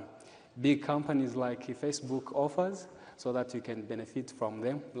that big companies like Facebook offers so that you can benefit from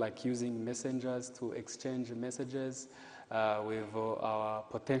them, like using messengers to exchange messages with our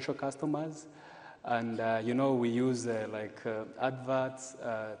potential customers. And you know, we use adverts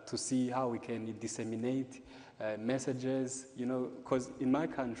to see how we can disseminate messages, you know, because in my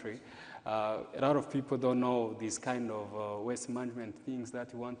country, a lot of people don't know these kind of waste management things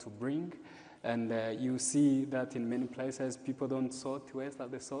that we want to bring. And you see that in many places, people don't sort waste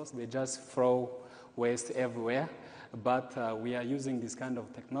at the source. They just throw waste everywhere. But we are using this kind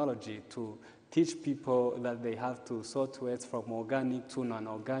of technology to teach people that they have to sort waste from organic to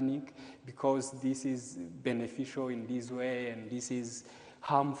non-organic, because this is beneficial in this way and this is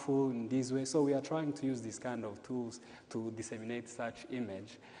harmful in this way. So we are trying to use this kind of tools to disseminate such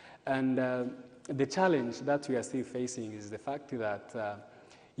image. And the challenge that we are still facing is the fact that,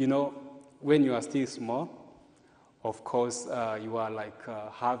 you know, when you are still small, of course, you are like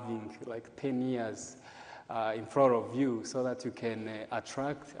having like 10 years in front of you, so that you can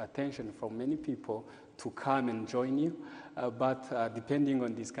attract attention from many people to come and join you. But depending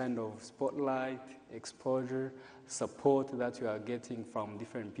on this kind of spotlight, exposure, support that you are getting from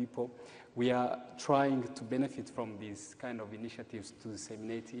different people, we are trying to benefit from these kind of initiatives to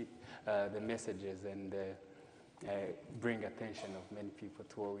disseminate the messages and bring attention of many people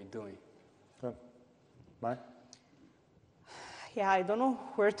to what we're doing. Good. Mike? Yeah, I don't know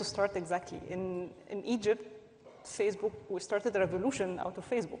where to start exactly. In Egypt, Facebook, we started a revolution out of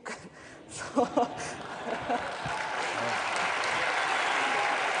Facebook. So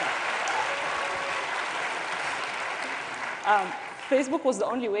Facebook was the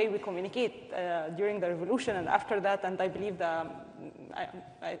only way we communicate during the revolution and after that, and I believe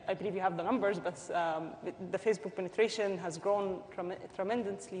I believe you have the numbers, but the Facebook penetration has grown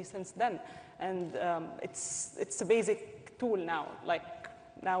tremendously since then, and it's a basic tool now. Like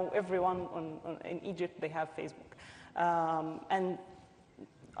now, everyone in Egypt, they have Facebook, and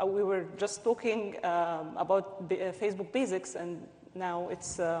we were just talking about Facebook Basics, and now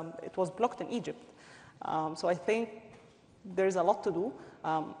it was blocked in Egypt. So I think there's a lot to do.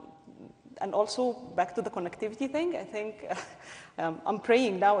 And also, back to the connectivity thing, I think I'm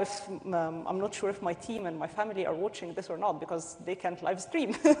praying now if, I'm not sure if my team and my family are watching this or not, because they can't live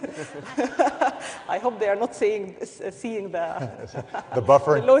stream. I hope they are not seeing The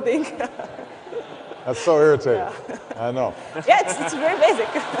buffering? the loading. That's so irritating. Yeah. I know. Yeah, it's very basic.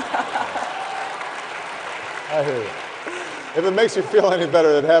 I hear you. If it makes you feel any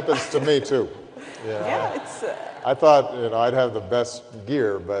better, it happens to me too. You know? Yeah, it's... I thought, you know, I'd have the best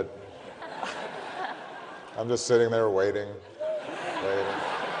gear, but I'm just sitting there waiting.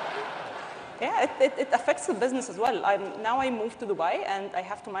 Yeah, it affects the business as well. Now I moved to Dubai, and I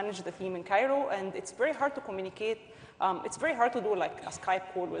have to manage the team in Cairo, and it's very hard to communicate. It's very hard to do like a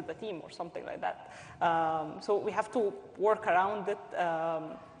Skype call with the team or something like that. So we have to work around it.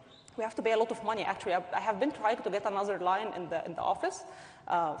 We have to pay a lot of money. Actually, I have been trying to get another line in the office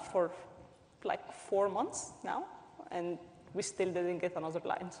for like 4 months now, and we still didn't get another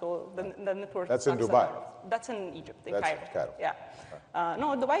line. So the network. That's in Dubai. That's in Egypt, in That's Cairo. Cairo. Yeah.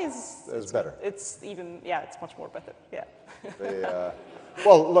 No, Dubai is better. It's even, yeah, it's much more better. Yeah.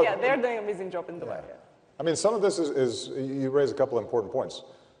 Well, look. Yeah, they're doing an amazing job in Dubai. Yeah. I mean, some of this is you raise a couple of important points.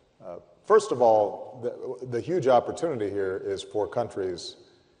 First of all, the huge opportunity here is for countries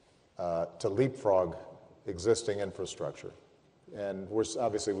to leapfrog existing infrastructure. And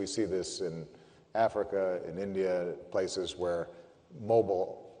obviously we see this in Africa, in India, places where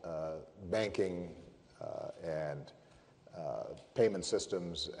mobile banking and payment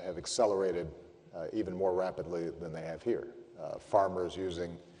systems have accelerated even more rapidly than they have here. Farmers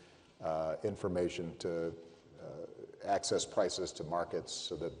using information to access prices to markets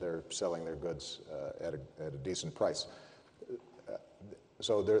so that they're selling their goods at a decent price.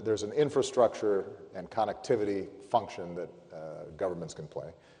 So there's an infrastructure and connectivity function that governments can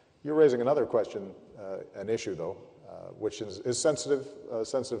play. You're raising another question, an issue though, which is a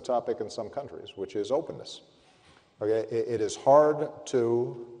sensitive topic in some countries, which is openness. Okay, it is hard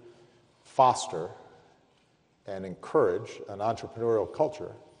to foster and encourage an entrepreneurial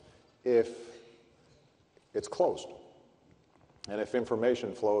culture if it's closed and if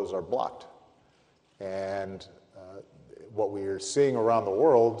information flows are blocked. And what we are seeing around the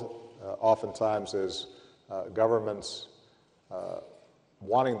world oftentimes is governments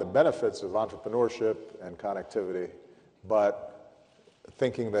wanting the benefits of entrepreneurship and connectivity, but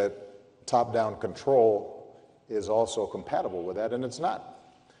thinking that top-down control is also compatible with that, and it's not.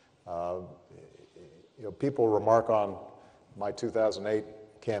 You know, people remark on my 2008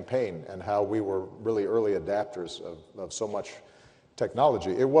 campaign and how we were really early adapters of so much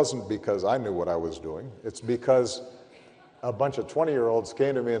technology. It wasn't because I knew what I was doing. It's because a bunch of 20-year-olds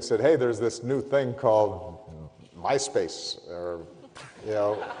came to me and said, hey, there's this new thing called MySpace, or, you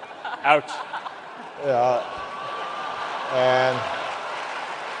know. Ouch. Yeah. And,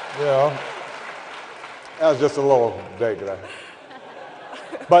 you know, that was just a little dig there.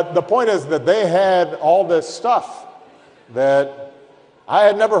 But the point is that they had all this stuff that I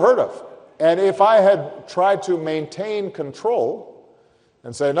had never heard of. And if I had tried to maintain control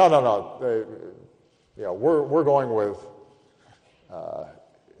and say, no, no, no, we're going with,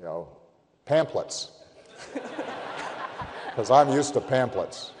 pamphlets, because I'm used to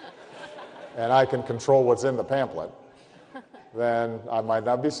pamphlets, and I can control what's in the pamphlet, then I might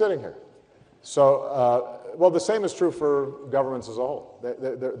not be sitting here. So, well, the same is true for governments as a whole.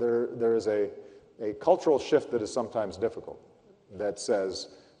 There is a cultural shift that is sometimes difficult that says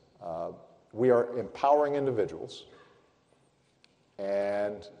we are empowering individuals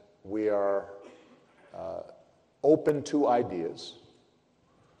and we are open to ideas.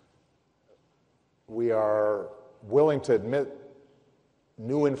 We are willing to admit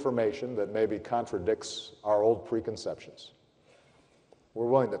new information that maybe contradicts our old preconceptions. We're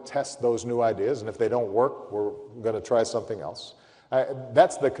willing to test those new ideas, and if they don't work, we're going to try something else.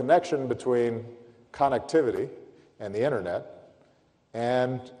 That's the connection between connectivity and the internet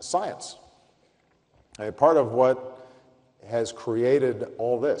and science. Part of what has created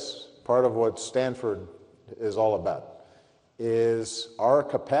all this, part of what Stanford is all about, is our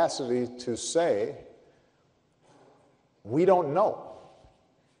capacity to say, we don't know.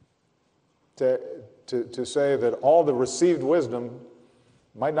 To say that all the received wisdom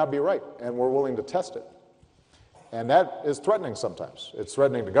might not be right, and we're willing to test it. And that is threatening sometimes. It's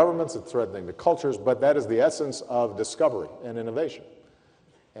threatening to governments, it's threatening to cultures, but that is the essence of discovery and innovation.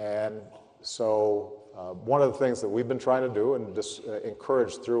 And so one of the things that we've been trying to do and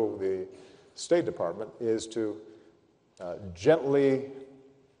encourage through the State Department is to gently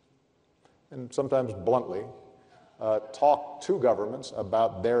and sometimes bluntly talk to governments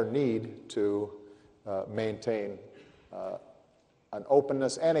about their need to maintain an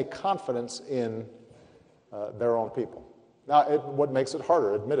openness and a confidence in their own people. Now, what makes it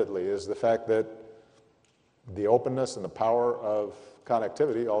harder, admittedly, is the fact that the openness and the power of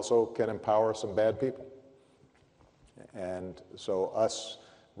connectivity also can empower some bad people. And so us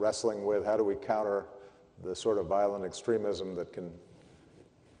wrestling with how do we counter the sort of violent extremism that can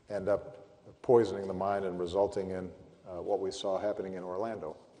end up poisoning the mind and resulting in what we saw happening in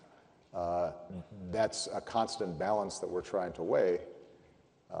Orlando. That's a constant balance that we're trying to weigh.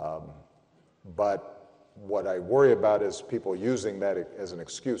 But what I worry about is people using that as an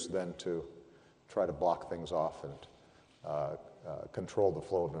excuse then to try to block things off and control the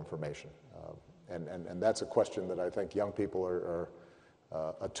flow of information. And that's a question that I think young people are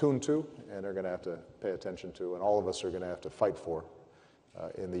attuned to and are going to have to pay attention to, and all of us are going to have to fight for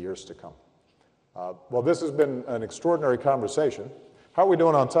in the years to come. Well, this has been an extraordinary conversation. How are we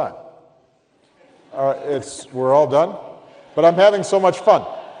doing on time? We're all done, but I'm having so much fun.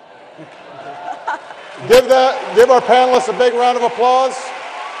 Give our panelists a big round of applause.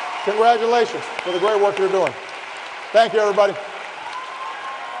 Congratulations for the great work you're doing. Thank you, everybody.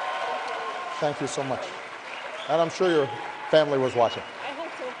 Thank you so much. And I'm sure your family was watching. I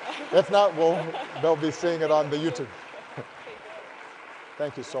hope so. If not, they'll be seeing it on the YouTube.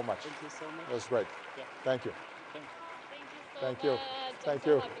 Thank you so much. Thank you so much. That was great. Yeah. Thank you. Thank you. Thank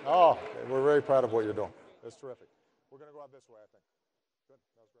you. Oh, we're very proud of what you're doing. That's terrific. We're going to go out this way, I think. Good.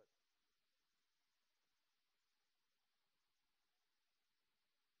 That was great.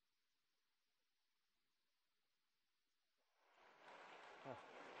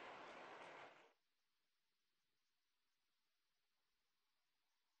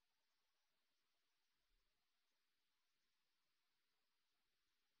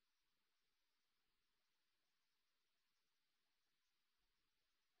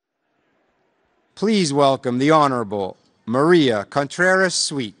 Please welcome the Honorable Maria Contreras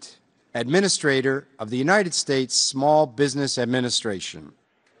Sweet, Administrator of the United States Small Business Administration.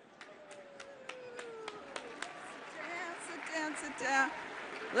 Sit down.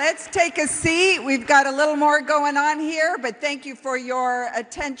 Let's take a seat. We've got a little more going on here, but thank you for your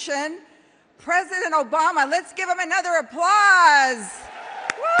attention. President Obama, let's give him another applause.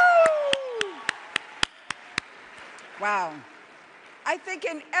 Woo! Wow. I think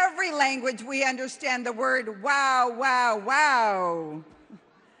in every language we understand the word wow, wow, wow.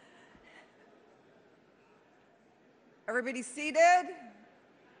 Everybody seated?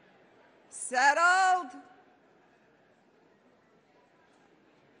 Settled?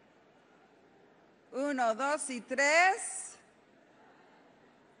 Uno, dos, y tres.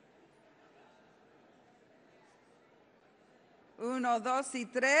 Uno, dos, y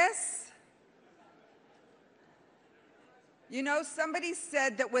tres. You know, somebody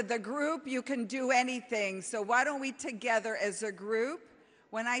said that with a group you can do anything, so why don't we together as a group,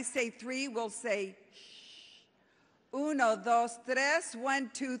 when I say three, we'll say shh. Uno, dos, tres,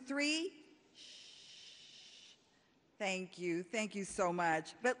 1, 2, 3. Shh. Thank you. Thank you so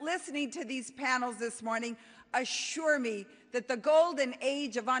much. But listening to these panels this morning assure me that the golden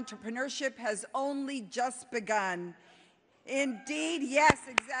age of entrepreneurship has only just begun. Indeed, yes,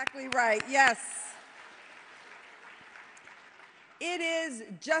 exactly right, yes. It is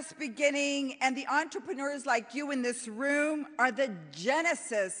just beginning, and the entrepreneurs like you in this room are the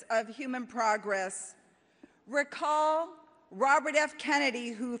genesis of human progress. Recall Robert F.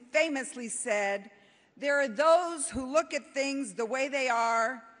 Kennedy, who famously said, "There are those who look at things the way they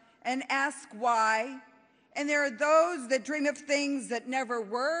are and ask why, and there are those that dream of things that never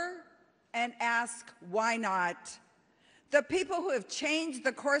were and ask why not." The people who have changed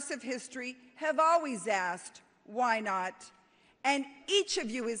the course of history have always asked, why not? And each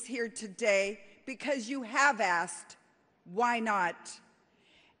of you is here today because you have asked, why not?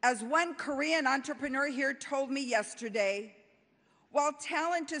 As one Korean entrepreneur here told me yesterday, while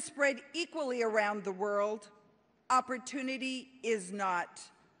talent is spread equally around the world, opportunity is not.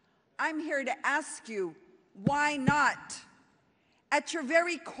 I'm here to ask you, why not? At your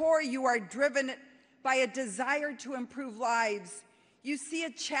very core, you are driven by a desire to improve lives. You see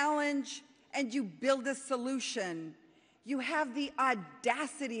a challenge and you build a solution. You have the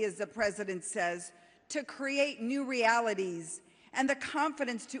audacity, as the president says, to create new realities and the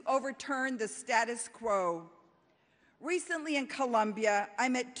confidence to overturn the status quo. Recently in Colombia, I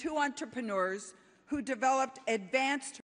met two entrepreneurs who developed advanced